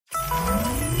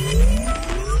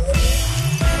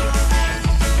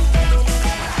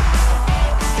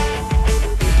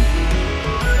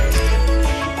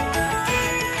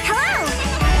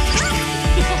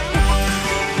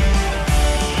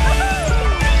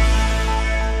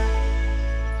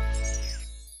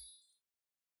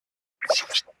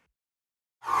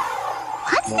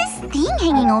this thing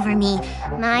hanging over me?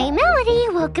 My Melody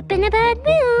woke up in a bad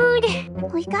mood.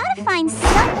 We gotta find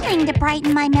something to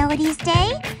brighten my Melody's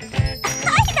day.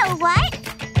 I know what.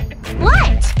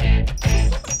 What?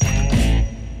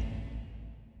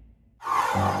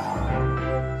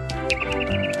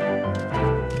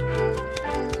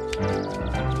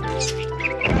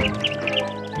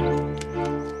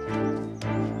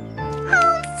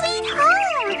 Home sweet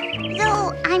home.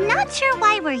 Though I'm not sure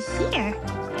why we're here.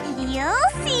 You'll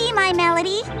see, my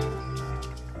Melody.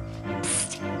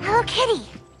 Psst. Hello, Kitty.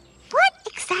 What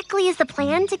exactly is the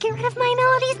plan to get rid of my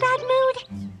Melody's bad mood?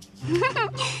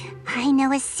 I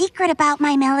know a secret about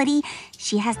my Melody.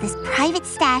 She has this private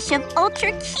stash of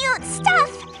ultra cute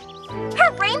stuff.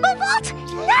 Her rainbow vault?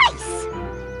 Nice!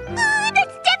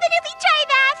 Let's definitely try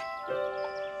that!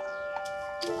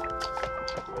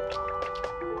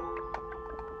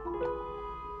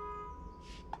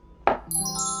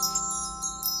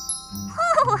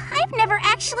 Oh, I've never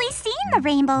actually seen the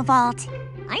rainbow vault.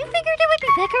 I figured it would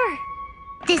be bigger.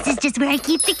 This is just where I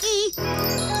keep the key.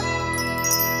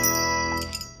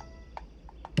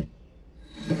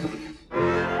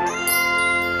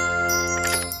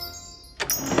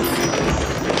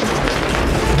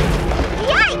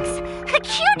 Yikes! A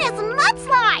cutest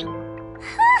mudslide!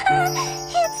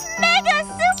 It's mega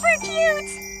super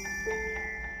cute!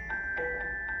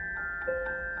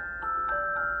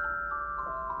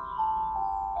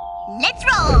 Let's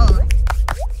roll!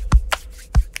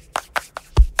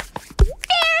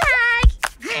 Bear hug!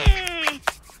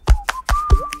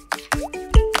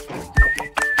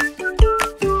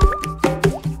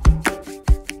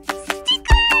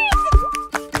 Stickers!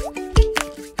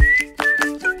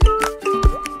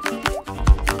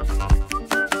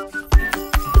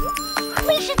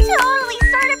 We should totally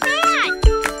start a band!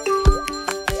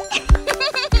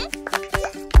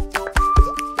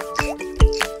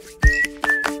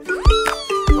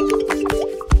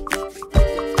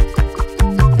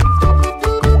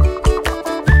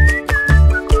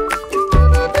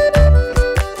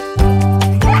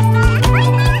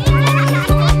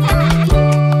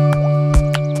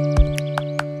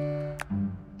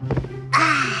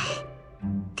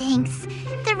 Thanks.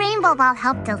 The rainbow ball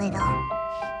helped a little.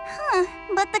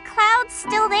 But the cloud's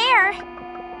still there.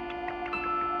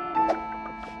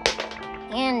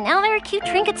 And now there are cute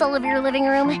trinkets all over your living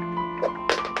room.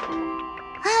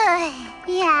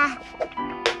 Yeah.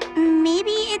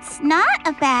 Maybe it's not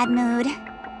a bad mood.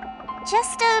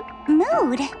 Just a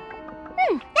mood.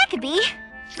 That could be.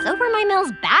 So far, my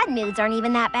Mel's bad moods aren't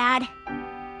even that bad.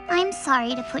 I'm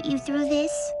sorry to put you through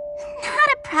this. Not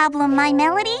a problem, my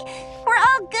Melody. We're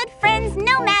all good friends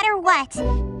no matter what.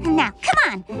 Now, come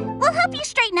on. We'll help you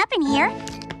straighten up in here.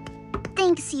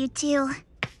 Thanks, you two.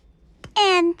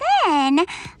 And then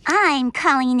I'm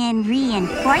calling in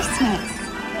reinforcements.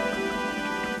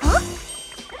 Huh?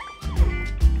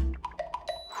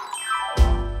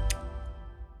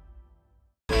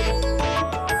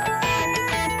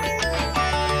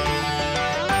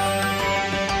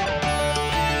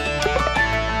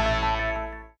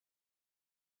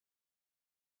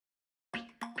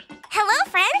 Hello,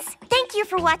 friends! Thank you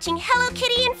for watching Hello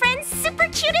Kitty and Friends Super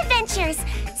Cute Adventures.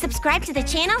 Subscribe to the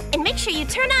channel and make sure you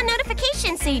turn on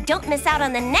notifications so you don't miss out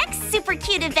on the next super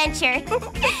cute adventure.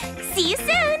 See you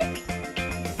soon!